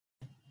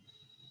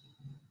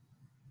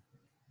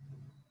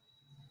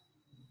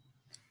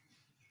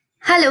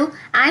Hello,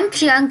 I'm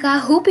Priyanka.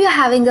 Hope you're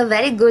having a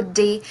very good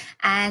day.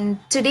 And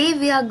today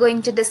we are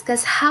going to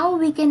discuss how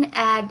we can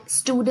add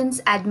students'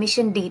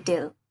 admission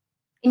detail.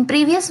 In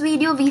previous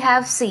video, we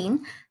have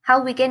seen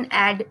how we can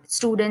add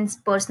students'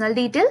 personal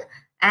detail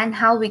and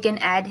how we can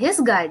add his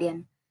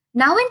guardian.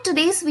 Now in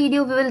today's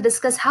video, we will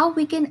discuss how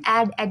we can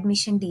add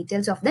admission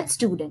details of that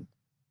student.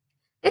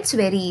 It's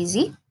very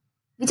easy.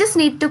 We just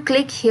need to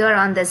click here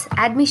on this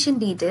admission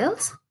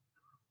details.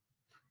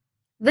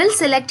 We'll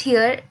select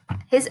here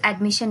his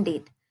admission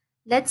date.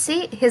 Let's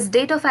say his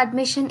date of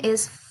admission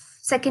is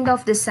 2nd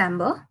of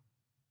December.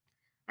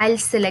 I'll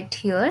select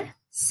here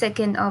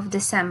 2nd of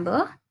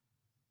December.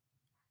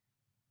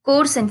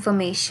 Course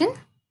information.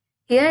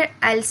 Here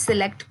I'll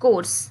select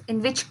course,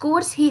 in which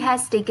course he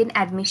has taken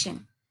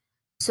admission.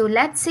 So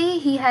let's say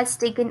he has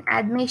taken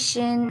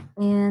admission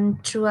in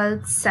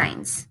 12th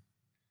science.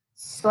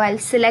 So I'll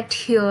select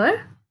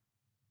here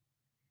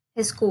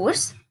his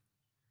course.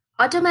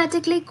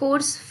 Automatically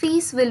course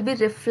fees will be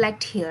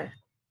reflect here.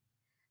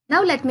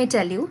 Now let me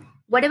tell you,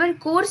 whatever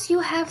course you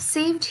have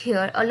saved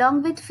here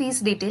along with fees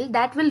detail,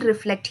 that will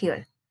reflect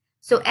here.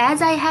 So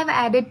as I have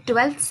added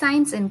 12th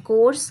science in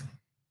course,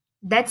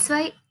 that's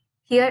why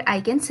here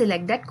I can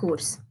select that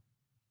course.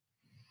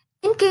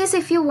 In case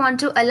if you want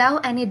to allow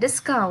any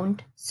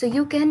discount, so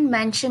you can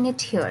mention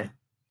it here.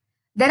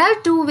 There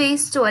are two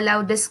ways to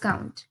allow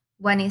discount.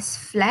 One is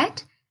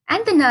flat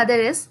and another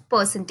is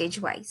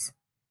percentage wise.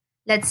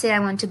 Let's say I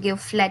want to give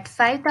flat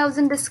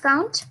 5,000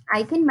 discount.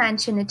 I can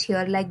mention it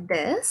here like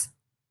this.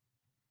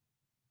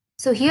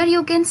 So here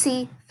you can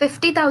see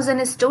 50,000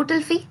 is total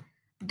fee.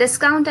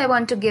 Discount I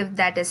want to give,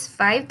 that is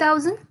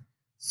 5,000.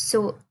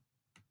 So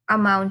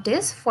amount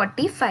is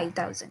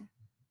 45,000.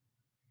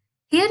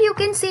 Here you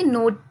can see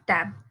note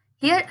tab.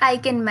 Here I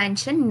can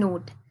mention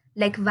note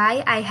like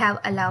why I have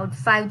allowed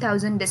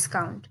 5,000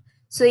 discount.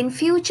 So in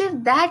future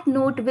that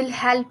note will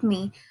help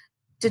me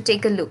to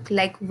take a look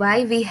like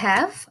why we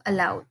have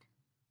allowed.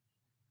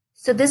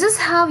 So this is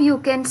how you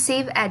can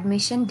save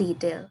admission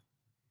detail.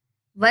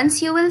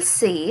 Once you will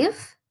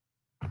save,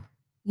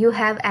 you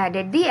have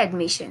added the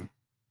admission.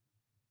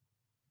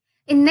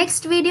 In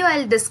next video,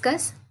 I'll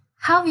discuss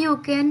how you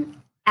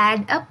can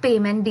add a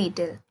payment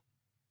detail.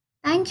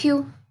 Thank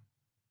you.